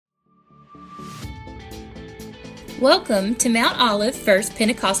Welcome to Mount Olive First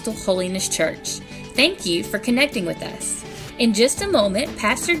Pentecostal Holiness Church. Thank you for connecting with us. In just a moment,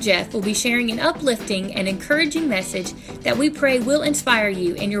 Pastor Jeff will be sharing an uplifting and encouraging message that we pray will inspire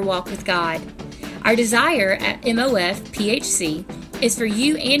you in your walk with God. Our desire at MOF PHC is for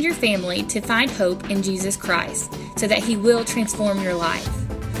you and your family to find hope in Jesus Christ so that He will transform your life.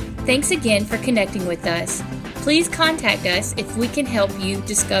 Thanks again for connecting with us. Please contact us if we can help you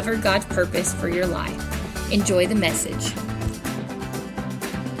discover God's purpose for your life. Enjoy the message.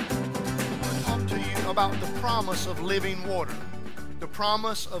 I'll talk to you about the promise of living water. The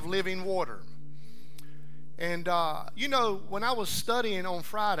promise of living water. And, when I was studying on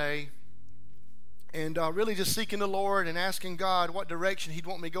Friday and really just seeking the Lord and asking God what direction He'd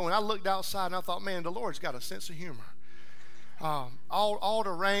want me going, I looked outside and I thought, man, the Lord's got a sense of humor. All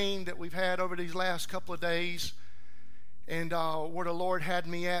the rain that we've had over these last couple of days, and where the Lord had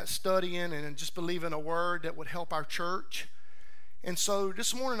me at studying and just believing a word that would help our church. And so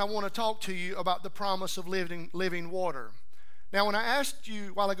this morning I want to talk to you about the promise of living water. Now, when I asked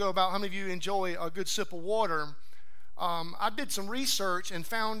you a while ago about how many of you enjoy a good sip of water, I did some research and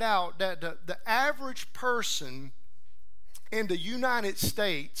found out that the average person in the United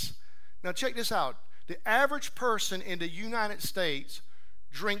States, now check this out, the average person in the United States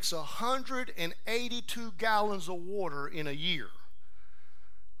drinks 182 gallons of water in a year.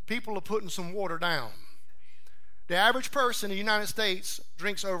 People are putting some water down. The average person in the United States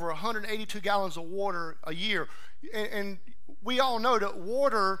drinks over 182 gallons of water a year. And we all know that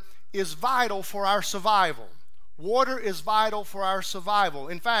water is vital for our survival. Water is vital for our survival.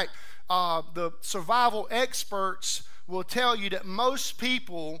 In fact, the survival experts will tell you that most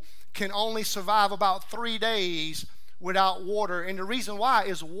people can only survive about 3 days without water. And the reason why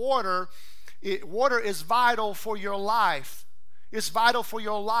is water is vital for your life. It's vital for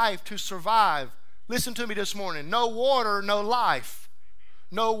your life to survive. Listen to me this morning. No water, no life.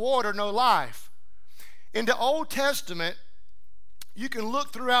 No water, no life. In the Old Testament, you can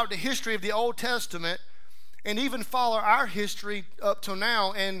look throughout the history of the Old Testament and even follow our history up till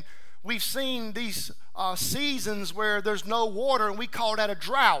now, and we've seen these seasons where there's no water, and we call that a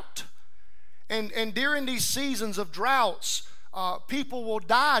drought. And during these seasons of droughts, people will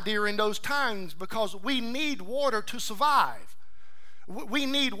die during those times because we need water to survive. We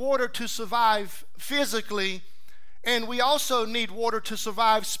need water to survive physically, and we also need water to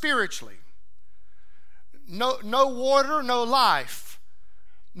survive spiritually. No water, no life.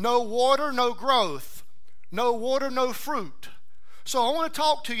 No water, no growth. No water, no fruit. So I want to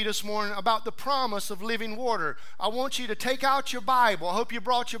talk to you this morning about the promise of living water. I want you to take out your Bible. I hope you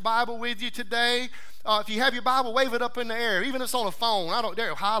brought your Bible with you today. If you have your Bible, wave it up in the air. Even if it's on a phone.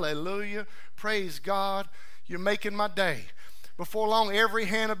 Hallelujah. Praise God. You're making my day. Before long, every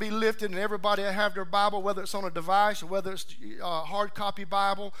hand will be lifted and everybody will have their Bible, whether it's on a device or whether it's a hard copy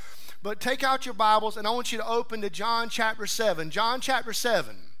Bible. But take out your Bibles, and I want you to open to John chapter 7. John chapter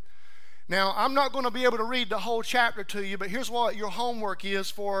 7. Now, I'm not going to be able to read the whole chapter to you, but here's what your homework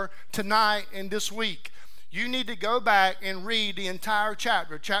is for tonight and this week. You need to go back and read the entire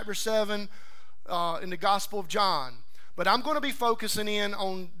chapter, chapter 7 in the Gospel of John. But I'm going to be focusing in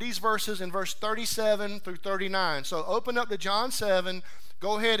on these verses in verse 37 through 39. So open up to John 7,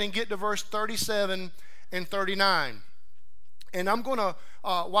 go ahead and get to verse 37 and 39. And I'm going to,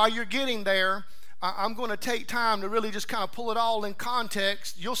 while you're getting there, I'm going to take time to really just kind of pull it all in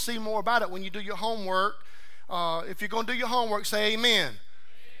context. You'll see more about it when you do your homework. If you're going to do your homework, say amen.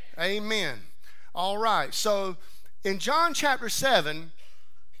 Amen. All right. So in John chapter 7,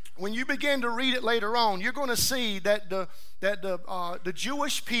 when you begin to read it later on, you're going to see that the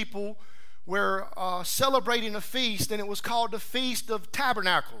Jewish people were celebrating a feast, and it was called the Feast of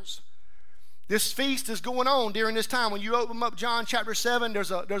Tabernacles. This feast is going on during this time. When you open up John chapter 7,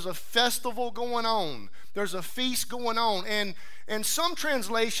 there's a festival going on. There's a feast going on. And some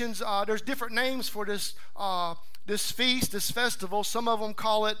translations, there's different names for this feast, this festival. Some of them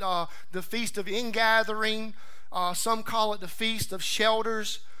call it the Feast of Ingathering. Some call it the Feast of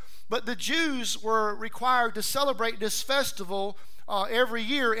Shelters. But the Jews were required to celebrate this festival every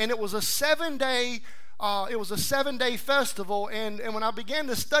year, and it was a 7-day festival, and when I began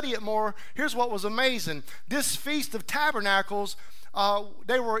to study it more, here's what was amazing. This Feast of Tabernacles,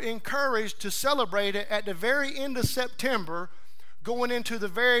 they were encouraged to celebrate it at the very end of September, going into the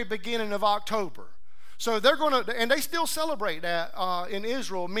very beginning of October. So they're going to, and they still celebrate that in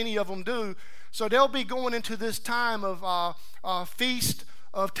Israel, many of them do. So they'll be going into this time of Feast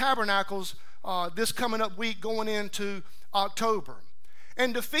of Tabernacles this coming up week, going into October.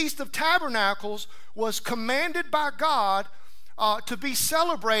 And the Feast of Tabernacles was commanded by God to be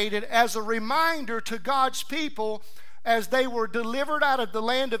celebrated as a reminder to God's people as they were delivered out of the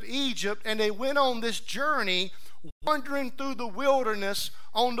land of Egypt and they went on this journey wandering through the wilderness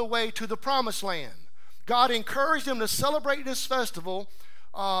on the way to the promised land. God encouraged them to celebrate this festival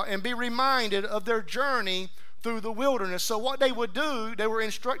and be reminded of their journey through the wilderness. So what they would do, they were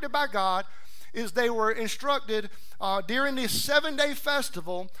instructed by God, is they were instructed during this 7-day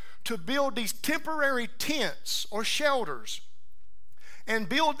festival to build these temporary tents or shelters and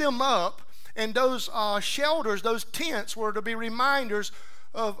build them up. And those shelters, those tents, were to be reminders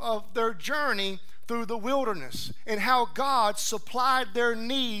of their journey through the wilderness and how God supplied their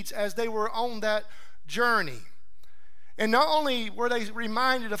needs as they were on that journey. And not only were they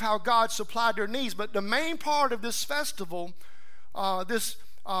reminded of how God supplied their needs, but the main part of this festival, this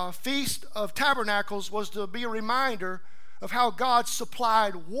Feast of Tabernacles, was to be a reminder of how God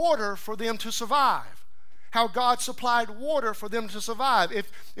supplied water for them to survive. How God supplied water for them to survive.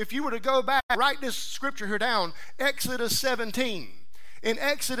 If you were to go back, write this scripture here down, Exodus 17. In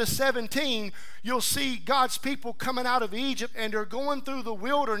Exodus 17, you'll see God's people coming out of Egypt, and they're going through the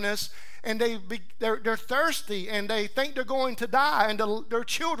wilderness, and they're thirsty, and they think they're going to die, and their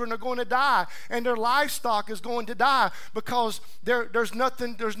children are going to die, and their livestock is going to die because there's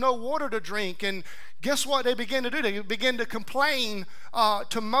no water to drink. And guess what they begin to do? They begin to complain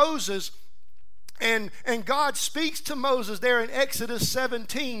to Moses. And God speaks to Moses there in Exodus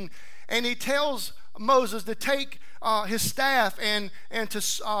 17, and he tells Moses to take his staff and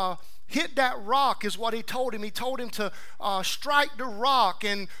to hit that rock is what he told him. He told him to strike the rock,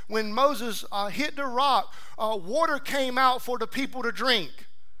 and when Moses hit the rock, water came out for the people to drink.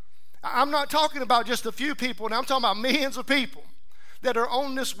 I'm not talking about just a few people, now I'm talking about millions of people that are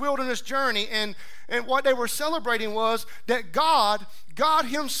on this wilderness journey. And what they were celebrating was that God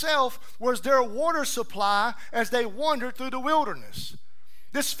himself was their water supply as they wandered through the wilderness.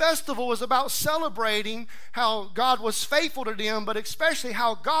 This festival was about celebrating how God was faithful to them, but especially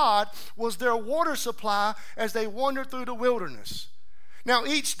how God was their water supply as they wandered through the wilderness. Now,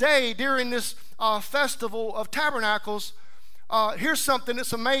 each day during this festival of tabernacles, here's something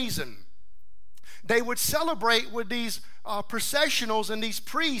that's amazing. They would celebrate with these processionals, and these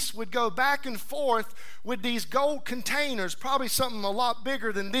priests would go back and forth with these gold containers, probably something a lot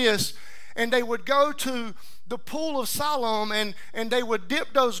bigger than this, and they would go to the pool of Siloam, and they would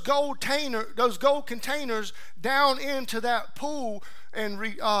dip those gold containers down into that pool and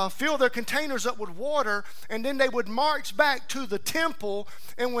fill their containers up with water, and then they would march back to the temple.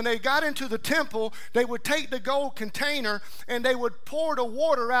 And when they got into the temple, they would take the gold container and they would pour the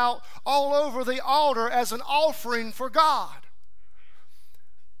water out all over the altar as an offering for God.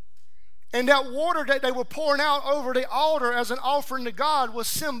 And that water that they were pouring out over the altar as an offering to God was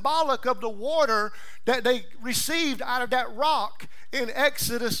symbolic of the water that they received out of that rock in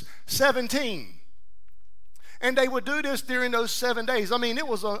Exodus 17. And they would do this during those 7 days. I mean, it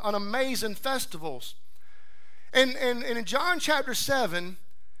was an amazing festival. And in John chapter 7,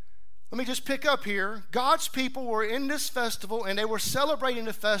 let me just pick up here. God's people were in this festival, and they were celebrating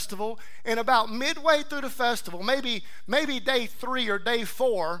the festival. And about midway through the festival, maybe day 3 or day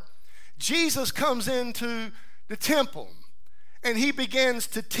 4, Jesus comes into the temple, and he begins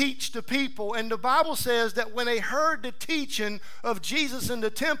to teach the people. And the Bible says that when they heard the teaching of Jesus in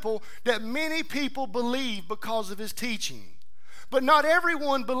the temple, that many people believed because of his teaching. But not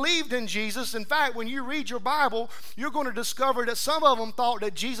everyone believed in Jesus. In fact, when you read your Bible, you're going to discover that some of them thought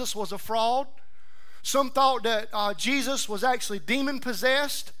that Jesus was a fraud. Some thought that Jesus was actually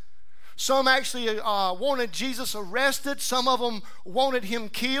demon-possessed. Some actually wanted Jesus arrested. Some of them wanted him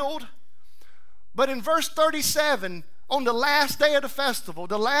killed. But in verse 37, on the last day of the festival,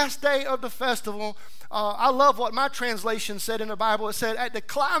 I love what my translation said in the Bible. It said, at the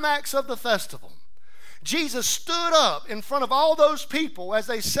climax of the festival, Jesus stood up in front of all those people as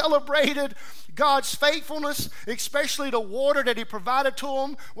they celebrated God's faithfulness, especially the water that he provided to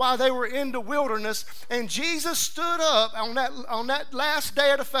them while they were in the wilderness. And Jesus stood up on that last day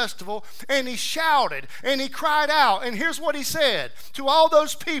of the festival, and he shouted and he cried out. And here's what he said to all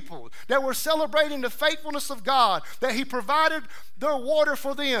those people that were celebrating the faithfulness of God, that he provided their water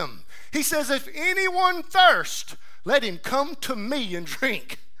for them. He says, if anyone thirst, let him come to me and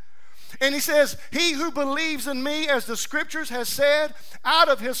drink. And he says, he who believes in me, as the scriptures has said, out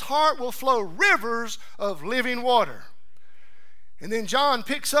of his heart will flow rivers of living water. And then John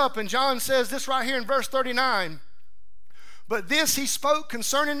picks up, and John says this right here in verse 39. But this he spoke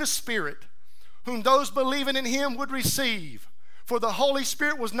concerning the Spirit, whom those believing in him would receive. For the Holy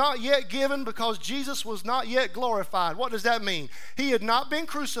Spirit was not yet given because Jesus was not yet glorified. What does that mean? He had not been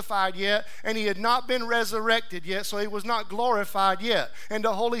crucified yet, and he had not been resurrected yet, so he was not glorified yet. And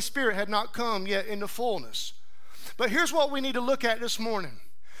the Holy Spirit had not come yet into fullness. But here's what we need to look at this morning.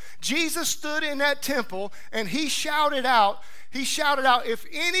 Jesus stood in that temple and he shouted out, if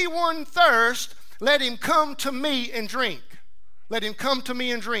anyone thirst, let him come to me and drink. Let him come to me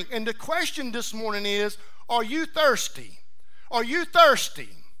and drink. And the question this morning is, are you thirsty? Are you thirsty?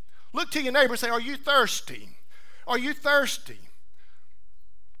 Look to your neighbor and say, are you thirsty? Are you thirsty?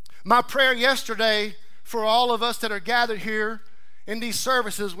 My prayer yesterday for all of us that are gathered here in these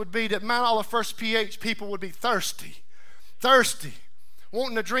services would be that Mount Olive First PH people would be thirsty,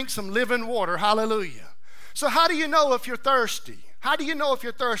 wanting to drink some living water. Hallelujah. So how do you know if you're thirsty? How do you know if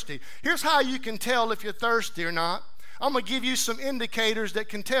you're thirsty? Here's how you can tell if you're thirsty or not. I'm going to give you some indicators that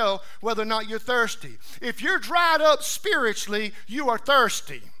can tell whether or not you're thirsty. If you're dried up spiritually, you are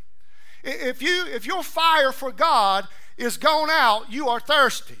thirsty. If your fire for God is gone out, you are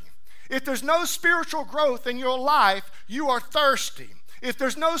thirsty. If there's no spiritual growth in your life, you are thirsty. If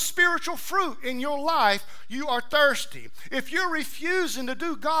there's no spiritual fruit in your life, you are thirsty. If you're refusing to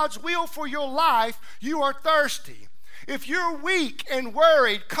do God's will for your life, you are thirsty. If you're weak and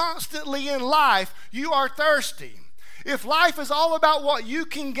worried constantly in life, you are thirsty. If life is all about what you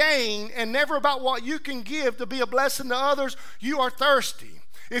can gain and never about what you can give to be a blessing to others, you are thirsty.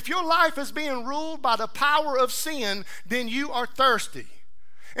 If your life is being ruled by the power of sin, then you are thirsty.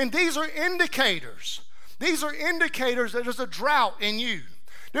 And these are indicators. These are indicators that there's a drought in you.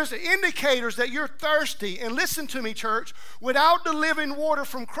 There's indicators that you're thirsty. And listen to me, church. Without the living water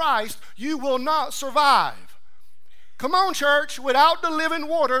from Christ, you will not survive. Come on, church. Without the living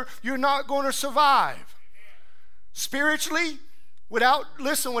water, you're not going to survive. Spiritually, without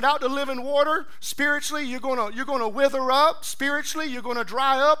the living water, spiritually, you're going to wither up. Spiritually, you're going to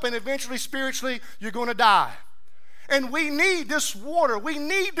dry up. And eventually, spiritually, you're going to die. And we need this water. We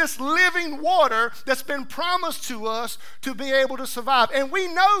need this living water that's been promised to us to be able to survive. And we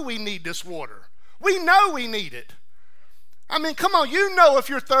know we need this water. We know we need it. I mean, come on, you know if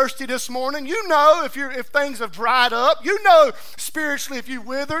you're thirsty this morning. You know if things have dried up. You know spiritually if you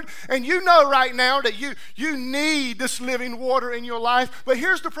withered. And you know right now that you need this living water in your life. But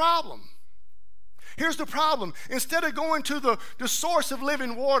here's the problem. Here's the problem. Instead of going to the source of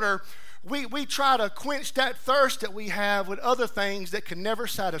living water, we try to quench that thirst that we have with other things that can never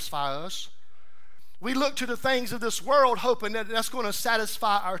satisfy us. We look to the things of this world hoping that that's going to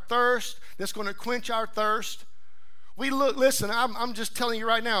satisfy our thirst, that's going to quench our thirst. I'm just telling you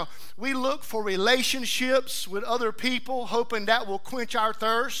right now, we look for relationships with other people hoping that will quench our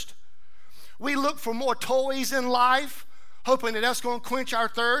thirst. We look for more toys in life hoping that that's going to quench our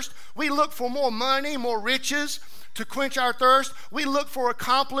thirst. We look for more money, more riches to quench our thirst. We look for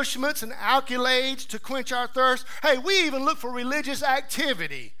accomplishments and accolades to quench our thirst. Hey, we even look for religious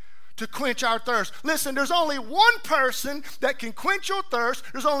activity to quench our thirst. Listen, there's only one person that can quench your thirst.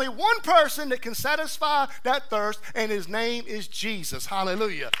 There's only one person that can satisfy that thirst, and his name is Jesus.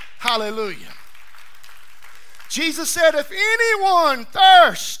 Hallelujah. Hallelujah. Jesus said, if anyone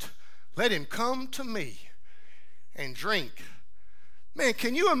thirst, let him come to me and drink. Man,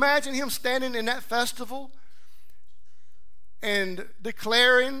 can you imagine him standing in that festival and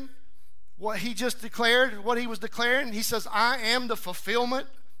declaring what he just declared, what he was declaring? He says, I am the fulfillment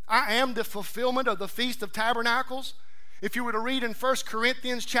of the Feast of Tabernacles. If you were to read in 1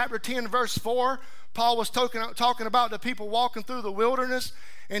 Corinthians chapter 10, verse 4, Paul was talking about the people walking through the wilderness,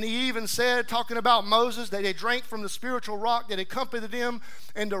 and he even said, talking about Moses, that they drank from the spiritual rock that accompanied them,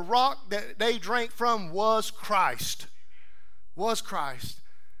 and the rock that they drank from was Christ. Was Christ.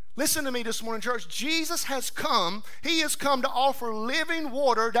 Listen to me this morning, church. Jesus has come. He has come to offer living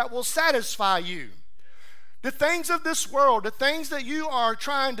water that will satisfy you. The things of this world, the things that you are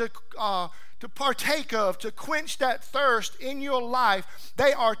trying to partake of, to quench that thirst in your life,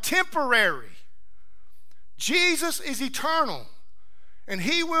 they are temporary. Jesus is eternal, and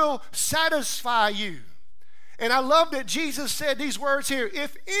he will satisfy you. And I love that Jesus said these words here.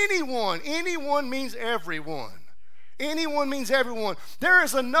 If anyone means everyone. Anyone means everyone. There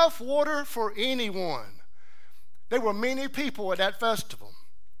is enough water for anyone. There were many people at that festival.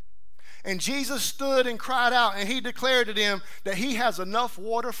 And Jesus stood and cried out, and he declared to them that he has enough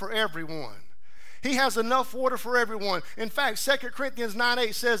water for everyone. He has enough water for everyone. In fact, 2 Corinthians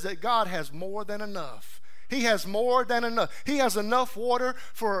 9:8 says that God has more than enough. He has more than enough. He has enough water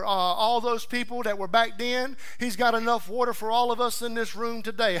for all those people that were back then. He's got enough water for all of us in this room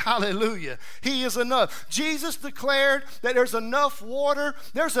today. Hallelujah. He is enough. Jesus declared that there's enough water.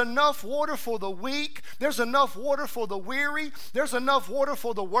 There's enough water for the weak. There's enough water for the weary. There's enough water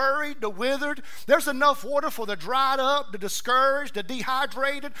for the worried, the withered. There's enough water for the dried up, the discouraged, the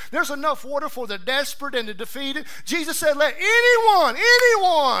dehydrated. There's enough water for the desperate and the defeated. Jesus said, let anyone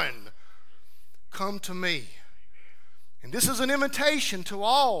come to me. And this is an invitation to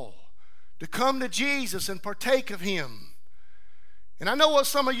all to come to Jesus and partake of him. And I know what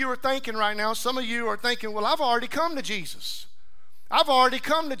some of you are thinking right now. Some of you are thinking, well, I've already come to Jesus. I've already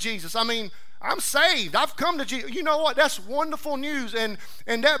come to Jesus. I mean, I'm saved. I've come to Jesus. You know what? That's wonderful news, and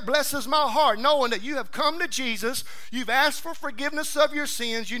that blesses my heart, knowing that you have come to Jesus. You've asked for forgiveness of your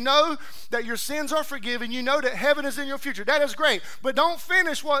sins. You know that your sins are forgiven. You know that heaven is in your future. That is great. But don't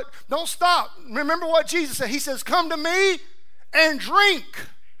stop. Remember what Jesus said. He says, come to me and drink.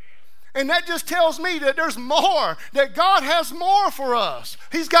 And that just tells me that there's more, that God has more for us.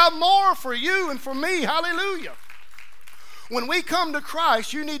 He's got more for you and for me. Hallelujah. When we come to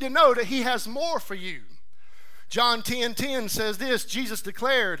Christ, you need to know that he has more for you. John 10:10 says this, Jesus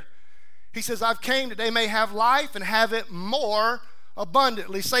declared, he says, I've came that they may have life and have it more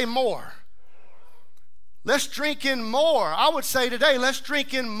abundantly. Say more. Let's drink in more. I would say today, let's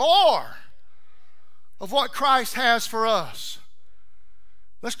drink in more of what Christ has for us.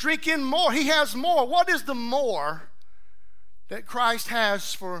 Let's drink in more. He has more. What is the more that Christ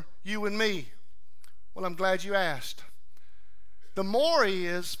has for you and me? Well, I'm glad you asked. The more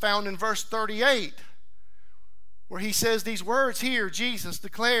is found in verse 38, where he says these words here, Jesus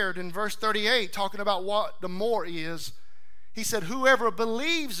declared in verse 38, talking about what the more is. He said, whoever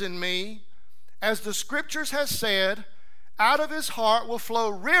believes in me, as the scriptures has said, out of his heart will flow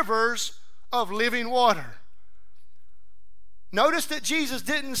rivers of living water. Notice that Jesus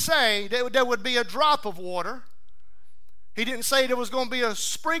didn't say that there would be a drop of water. He didn't say there was going to be a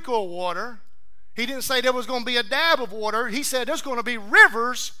sprinkle of water. He didn't say there was going to be a dab of water. He said there's going to be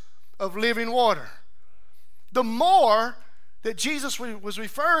rivers of living water. The more that Jesus was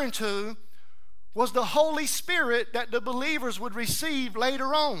referring to was the Holy Spirit that the believers would receive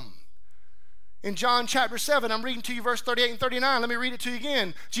later on. In John chapter 7, I'm reading to you verse 38 and 39. Let me read it to you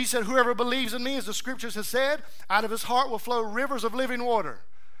again. Jesus said, whoever believes in me, as the scriptures have said, out of his heart will flow rivers of living water.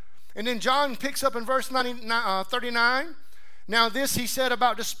 And then John picks up in verse 39. Now this he said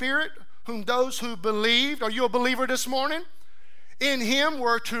about the Spirit, whom those who believed, are you a believer this morning? In him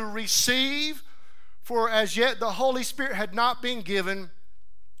were to receive, for as yet the Holy Spirit had not been given,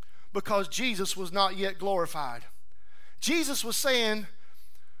 because Jesus was not yet glorified. Jesus was saying,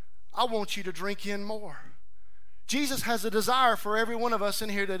 I want you to drink in more. Jesus has a desire for every one of us in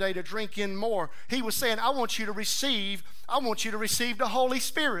here today to drink in more. He was saying, I want you to receive the Holy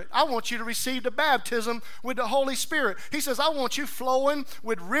Spirit. I want you to receive the baptism with the Holy Spirit. He says, I want you flowing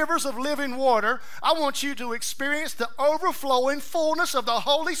with rivers of living water. I want you to experience the overflowing fullness of the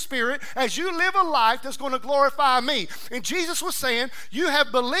Holy Spirit as you live a life that's going to glorify me. And Jesus was saying, you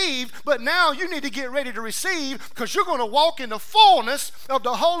have believed, but now you need to get ready to receive, because you're going to walk in the fullness of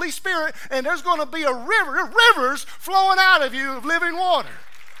the Holy Spirit, and there's going to be rivers flowing out of you of living water.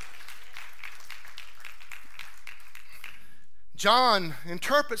 John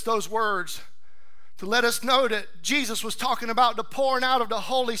interprets those words to let us know that Jesus was talking about the pouring out of the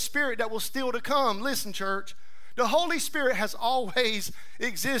Holy Spirit that was still to come. Listen, church, the Holy Spirit has always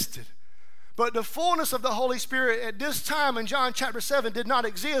existed. But the fullness of the Holy Spirit at this time in John chapter 7 did not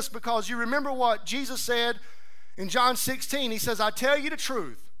exist, because you remember what Jesus said in John 16. He says, I tell you the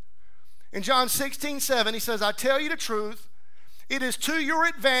truth. In John 16:7, he says, I tell you the truth. It is to your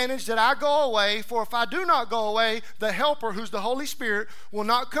advantage that I go away, for if I do not go away, the Helper, who's the Holy Spirit, will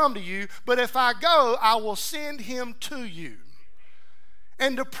not come to you. But if I go, I will send him to you.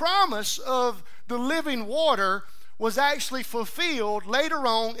 And the promise of the living water was actually fulfilled later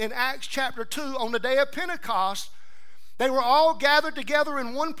on in Acts chapter 2 on the day of Pentecost. They were all gathered together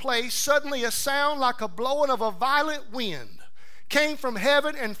in one place. Suddenly a sound like a blowing of a violent wind came from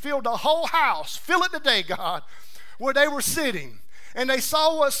heaven and filled the whole house. Fill it today, God, where they were sitting. And they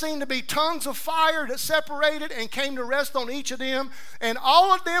saw what seemed to be tongues of fire that separated and came to rest on each of them. And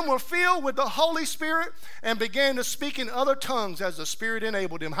all of them were filled with the Holy Spirit and began to speak in other tongues as the Spirit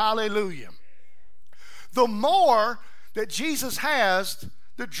enabled them. Hallelujah. The more that Jesus has,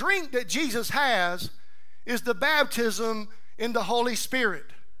 the drink that Jesus has, is the baptism in the Holy Spirit.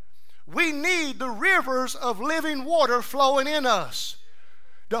 We need the rivers of living water flowing in us.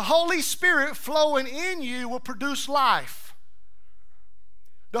 The Holy Spirit flowing in you will produce life.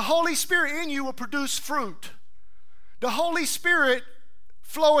 The Holy Spirit in you will produce fruit. The Holy Spirit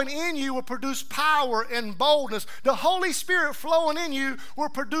flowing in you will produce power and boldness. The Holy Spirit flowing in you will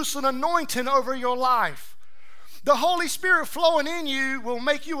produce an anointing over your life. The Holy Spirit flowing in you will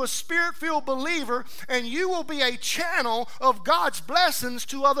make you a Spirit-filled believer, and you will be a channel of God's blessings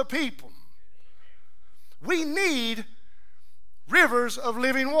to other people. We need rivers of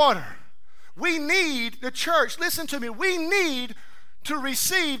living water. We need the church. Listen to me. We need to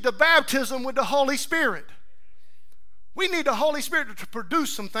receive the baptism with the Holy Spirit. We need the Holy Spirit to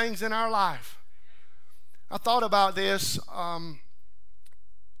produce some things in our life. I thought about this.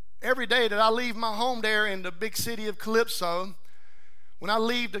 Every day that I leave my home there in the big city of Calypso, when I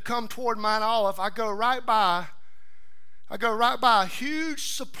leave to come toward Mount Olive, I go right by a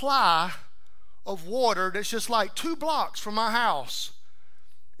huge supply of water that's just like 2 blocks from my house.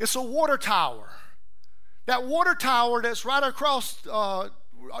 It's a water tower. That water tower that's right across,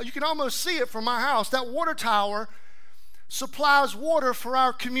 you can almost see it from my house. That water tower supplies water for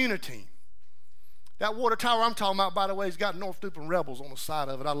our community. That water tower I'm talking about, by the way, has got North Duplin Rebels on the side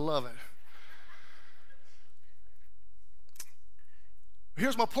of it. I love it.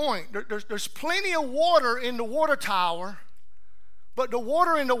 Here's my point. There's plenty of water in the water tower, but the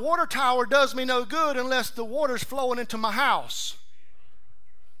water in the water tower does me no good unless the water's flowing into my house.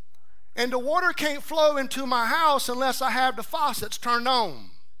 And the water can't flow into my house unless I have the faucets turned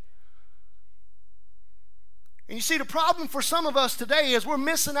on. And you see, the problem for some of us today is we're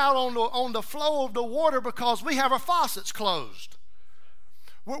missing out on the flow of the water because we have our faucets closed.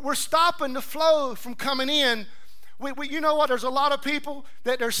 We're stopping the flow from coming in. You know what? There's a lot of people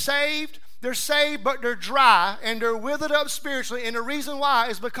that they're saved, but they're dry and they're withered up spiritually. And the reason why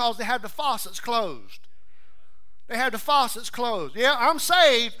is because they have the faucets closed. They had the faucets closed. Yeah, I'm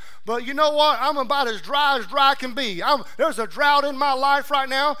saved, but you know what? I'm about as dry can be. There's a drought in my life right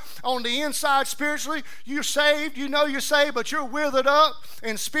now on the inside spiritually. You're saved, you know you're saved, but you're withered up,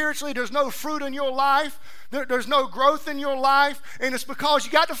 and spiritually there's no fruit in your life. There's no growth in your life, and it's because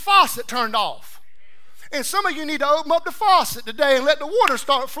you got the faucet turned off. And some of you need to open up the faucet today and let the water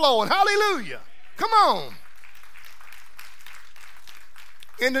start flowing. Hallelujah. Come on.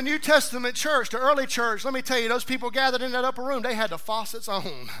 In the New Testament church, the early church, let me tell you, those people gathered in that upper room, they had the faucets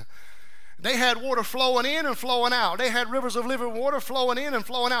on. They had water flowing in and flowing out. They had rivers of living water flowing in and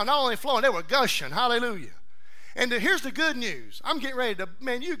flowing out. Not only flowing, they were gushing. Hallelujah. And here's the good news. You're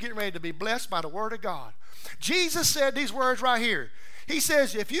getting ready to be blessed by the word of God. Jesus said these words right here. He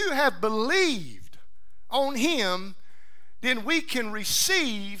says, if you have believed on him, then we can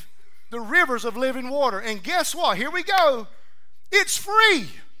receive the rivers of living water. And guess what? Here we go. It's free.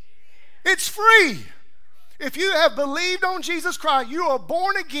 It's free. If you have believed on Jesus Christ, you are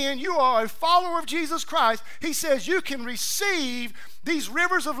born again, you are a follower of Jesus Christ, he says you can receive these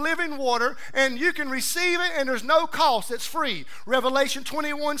rivers of living water, and you can receive it, and there's no cost. It's free. Revelation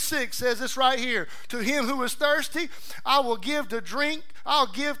 21:6 says this right here. To him who is thirsty, I will give to drink.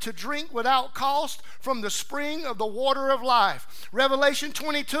 I'll give to drink without cost from the spring of the water of life. Revelation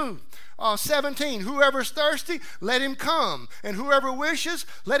 22:17. Whoever's thirsty, let him come. And whoever wishes,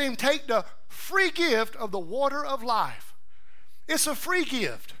 let him take the free gift of the water of life. It's a free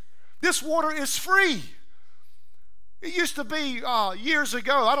gift. This water is free. It used to be years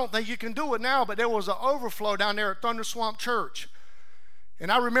ago, I don't think you can do it now, but there was an overflow down there at Thunder Swamp Church.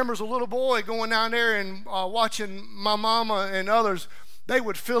 And I remember as a little boy going down there and watching my mama and others, they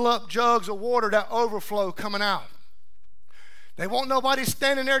would fill up jugs of water, that overflow coming out. They won't nobody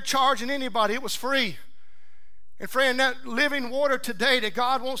standing there charging anybody. It was free. And friend, that living water today that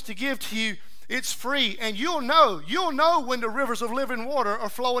God wants to give to you, it's free. And you'll know when the rivers of living water are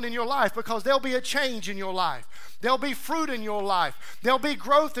flowing in your life, because there'll be a change in your life. There'll be fruit in your life. There'll be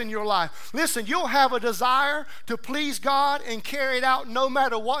growth in your life. Listen, you'll have a desire to please God and carry it out no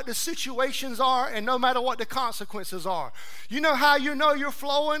matter what the situations are and no matter what the consequences are. You know how you know you're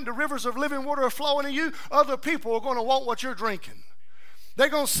flowing? The rivers of living water are flowing in you. Other people are going to want what you're drinking. They're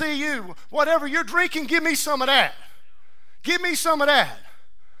going to see you. Whatever you're drinking, give me some of that. Give me some of that.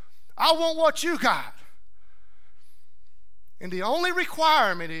 I want what you got. And the only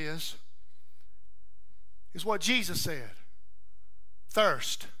requirement is what Jesus said.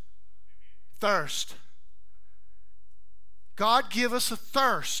 Thirst. Thirst. God give us a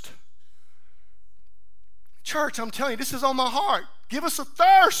thirst. Church, I'm telling you, this is on my heart. Give us a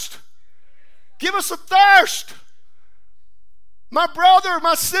thirst. Give us a thirst. My brother,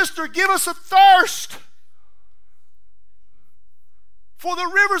 my sister, give us a thirst for the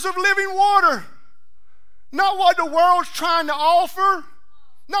rivers of living water. Not what the world's trying to offer.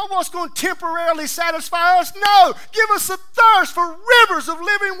 Not what's going to temporarily satisfy us. No, give us a thirst for rivers of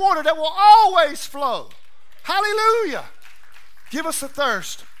living water that will always flow. Hallelujah. Give us a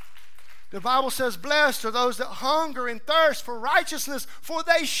thirst. The Bible says, blessed are those that hunger and thirst for righteousness, for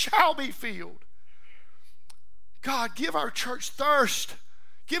they shall be filled. God, give our church thirst.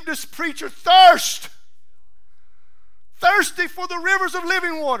 Give this preacher thirst. Thirsty for the rivers of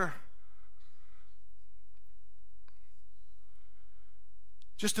living water.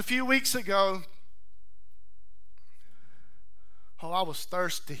 Just a few weeks ago, I was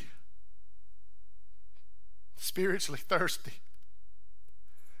thirsty. Spiritually thirsty.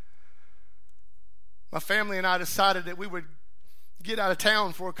 My family and I decided that we would get out of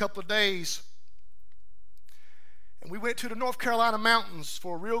town for a couple of days. And we went to the North Carolina mountains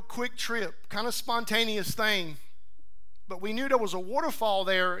for a real quick trip, kind of spontaneous thing. But we knew there was a waterfall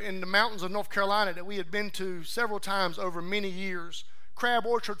there in the mountains of North Carolina that we had been to several times over many years. Crab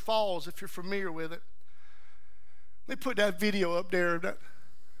Orchard Falls, if you're familiar with it. Let me put that video up there.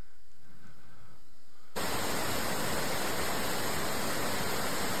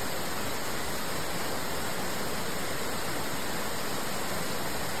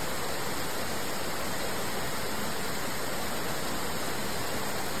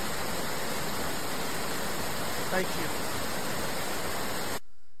 Thank you.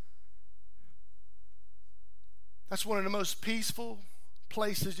 That's one of the most peaceful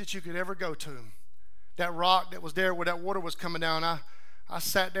places that you could ever go to. That rock that was there where that water was coming down, I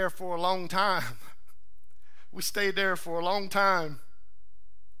sat there for a long time. We stayed there for a long time.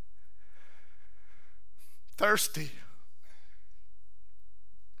 Thirsty.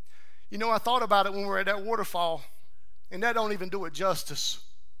 You know, I thought about it when we were at that waterfall, and that don't even do it justice.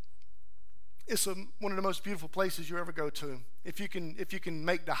 It's one of the most beautiful places you ever go to, if you can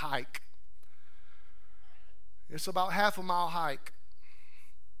make the hike. It's about half a mile hike.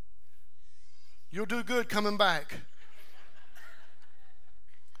 You'll do good coming back.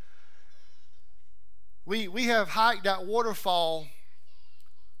 We have hiked that waterfall.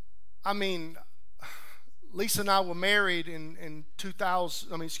 I mean, Lisa and I were married in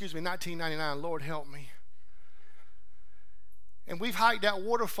 1999. Lord help me. And we've hiked that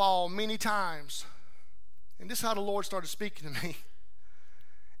waterfall many times. And this is how the Lord started speaking to me.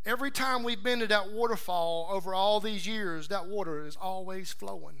 Every time we've been to that waterfall over all these years, that water is always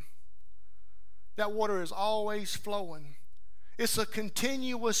flowing. That water is always flowing. It's a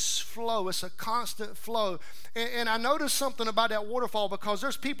continuous flow. It's a constant flow. And I noticed something about that waterfall because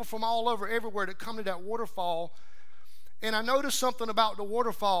there's people from all over everywhere that come to that waterfall. And I noticed something about the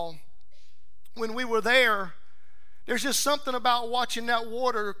waterfall. When we were there, there's just something about watching that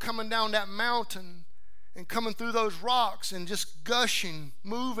water coming down that mountain and coming through those rocks and just gushing,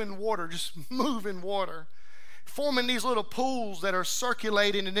 moving water, forming these little pools that are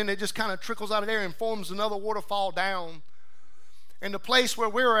circulating, and then it just kind of trickles out of there and forms another waterfall down. And the place where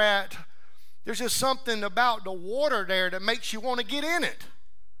we're at, there's just something about the water there that makes you want to get in it.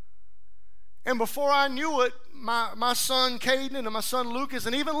 And before I knew it, my son Caden and my son Lucas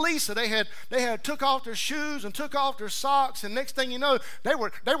and even Lisa, they had took off their shoes and took off their socks, and next thing you know, they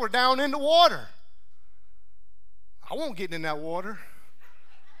were down in the water. I won't get in that water.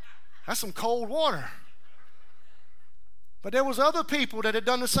 That's some cold water. But there was other people that had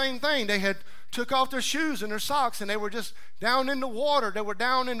done the same thing. They had took off their shoes and their socks, and they were just down in the water. They were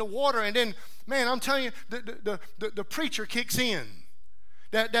down in the water, and then, man, I'm telling you, the preacher kicks in.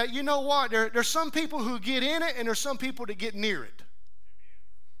 That you know what? There's some people who get in it, and there's some people that get near it.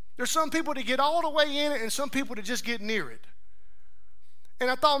 There's some people that get all the way in it, and some people that just get near it. And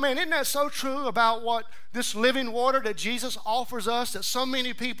I thought, man, isn't that so true about what this living water that Jesus offers us, that so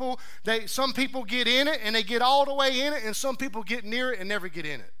many people, some people get in it and they get all the way in it, and some people get near it and never get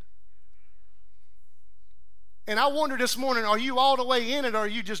in it. And I wonder this morning, are you all the way in it or are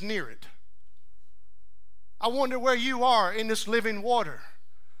you just near it? I wonder where you are in this living water.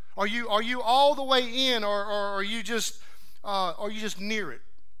 Are you all the way in, or are you just near it?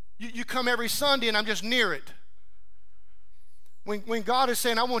 You come every Sunday and I'm just near it. When God is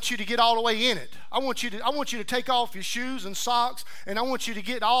saying, I want you to get all the way in it. I want you to take off your shoes and socks, and I want you to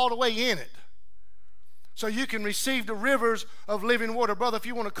get all the way in it so you can receive the rivers of living water. Brother, if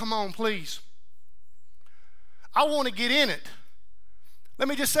you want to come on, please. I want to get in it. Let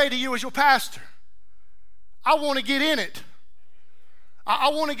me just say to you as your pastor, I want to get in it. I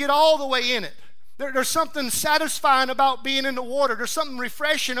want to get all the way in it. There's something satisfying about being in the water. There's something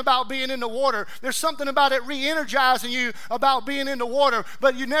refreshing about being in the water. There's something about it re-energizing you about being in the water,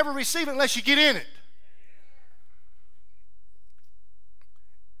 but you never receive it unless you get in it.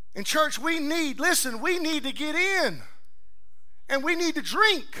 In church, we need to get in. And we need to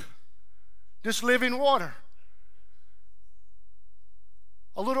drink this living water.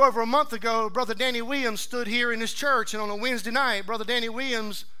 A little over a month ago, Brother Danny Williams stood here in this church, and on a Wednesday night, Brother Danny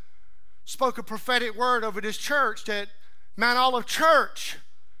Williams spoke a prophetic word over this church that Mount Olive Church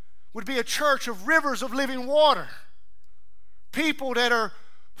would be a church of rivers of living water. People that are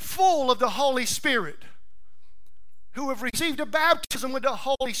full of the Holy Spirit, who have received a baptism with the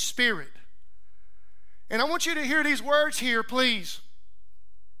Holy Spirit. And I want you to hear these words here, please.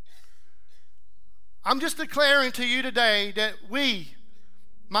 I'm just declaring to you today that we,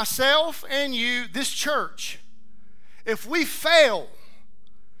 myself and you, this church, if we fail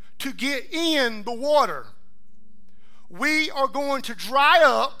to get in the water, we are going to dry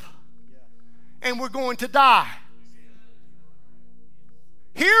up and we're going to die.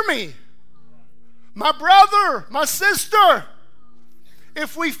 Hear me, my brother, my sister.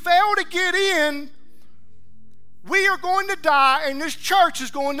 If we fail to get in, we are going to die, and this church is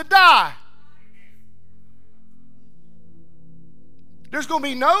going to die. There's going to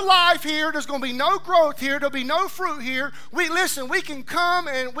be no life here. There's going to be no growth here. There'll be no fruit here. We can come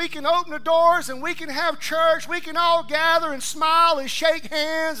and we can open the doors and we can have church. We can all gather and smile and shake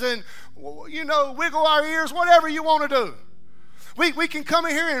hands and, wiggle our ears, whatever you want to do. We can come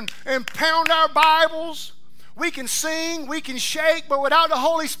in here and pound our Bibles. We can sing. We can shake. But without the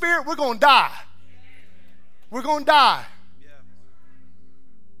Holy Spirit, we're going to die. We're going to die.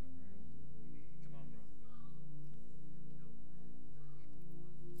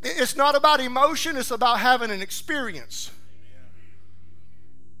 It's not about emotion. It's about having an experience.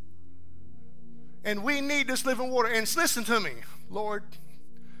 And we need this living water. And listen to me, Lord.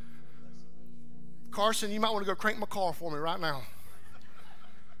 Carson, you might want to go crank my car for me right now.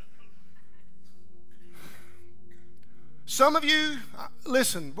 Some of you,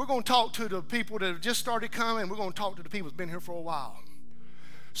 listen, we're going to talk to the people that have just started coming. We're going to talk to the people that's been here for a while.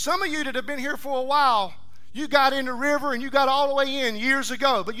 Some of you that have been here for a while, you got in the river and you got all the way in years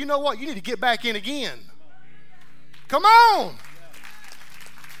ago. But you know what? You need to get back in again. Come on.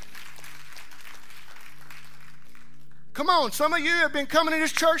 Come on, some of you have been coming to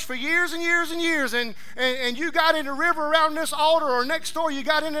this church for years and years and years, and you got in the river around this altar, or next door you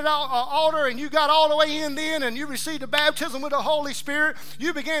got in that altar, and you got all the way in then, and you received the baptism with the Holy Spirit.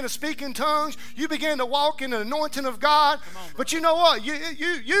 You began to speak in tongues. You began to walk in the anointing of God. But you know what?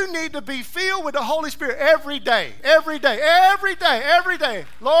 You need to be filled with the Holy Spirit every day, every day, every day, every day.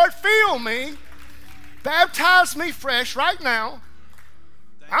 Lord, fill me. Baptize me fresh right now.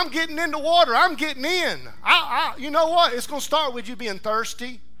 I'm getting in the water. I'm getting in. You know what? It's going to start with you being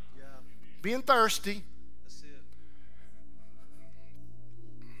thirsty. Yeah. Being thirsty. That's it.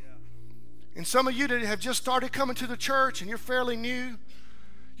 Yeah. And some of you that have just started coming to the church and you're fairly new,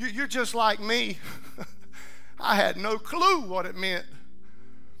 you're just like me. I had no clue what it meant.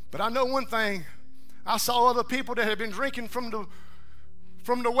 But I know one thing. I saw other people that had been drinking from the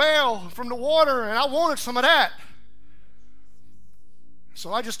well, from the water, and I wanted some of that.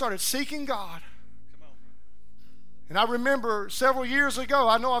 So I just started seeking God. And I remember several years ago,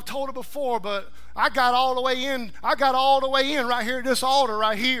 I know I've told it before, but I got all the way in right here at this altar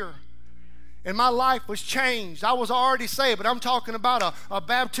right here. And my life was changed. I was already saved, but I'm talking about a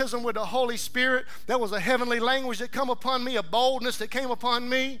baptism with the Holy Spirit. There was a heavenly language that came upon me, a boldness that came upon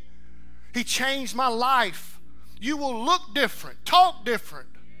me. He changed my life. You will look different, talk different.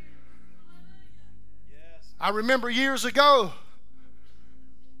 Yes. I remember years ago,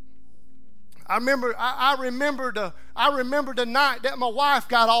 I remember the night that my wife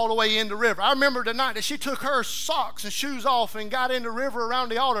got all the way in the river. I remember the night that she took her socks and shoes off and got in the river around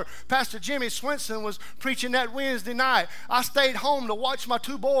the altar. Pastor Jimmy Swenson was preaching that Wednesday night. I stayed home to watch my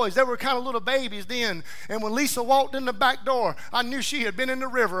two boys. They were kind of little babies then. And when Lisa walked in the back door, I knew she had been in the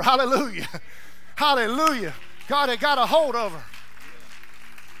river. Hallelujah. Hallelujah. God had got a hold of her.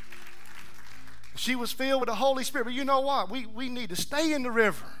 She was filled with the Holy Spirit. But you know what? We need to stay in the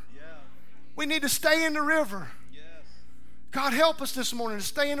river. We need to stay in the river. Yes. God, help us this morning to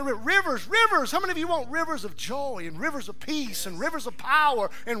stay in the river. Rivers. How many of you want rivers of joy and rivers of peace, yes, and rivers of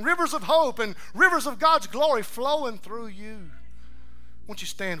power and rivers of hope and rivers of God's glory flowing through you? Won't you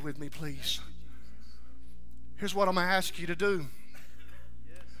stand with me, please? Here's what I'm going to ask you to do.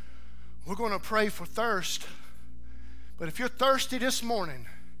 Yes. We're going to pray for thirst. But if you're thirsty this morning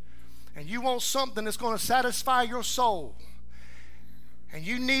and you want something that's going to satisfy your soul, and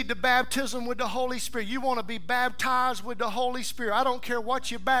you need the baptism with the Holy Spirit, you want to be baptized with the Holy Spirit. I don't care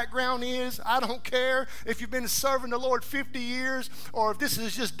what your background is. I don't care if you've been serving the Lord 50 years or if this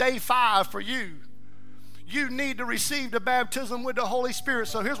is just day 5 for you. you need to receive the baptism with the Holy Spirit.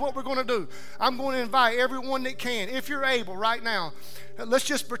 So here's what we're going to do. I'm going to invite everyone that can, if you're able right now. Let's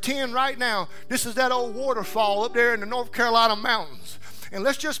just pretend right now this is that old waterfall up there in the North Carolina mountains. And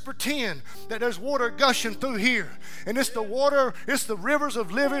let's just pretend that there's water gushing through here. And it's the water, it's the rivers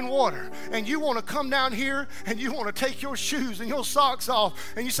of living water. And you want to come down here and you want to take your shoes and your socks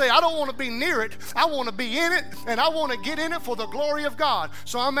off. And you say, I don't want to be near it. I want to be in it. And I want to get in it for the glory of God.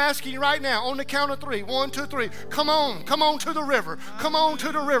 So I'm asking you right now on the count of 3. 1, 2, 3. Come on to the river. Come on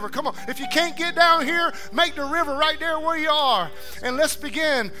to the river. Come on. If you can't get down here, make the river right there where you are. And let's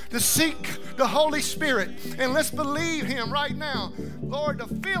begin to seek the Holy Spirit. And let's believe Him right now. Lord, to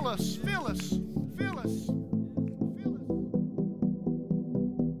fill us.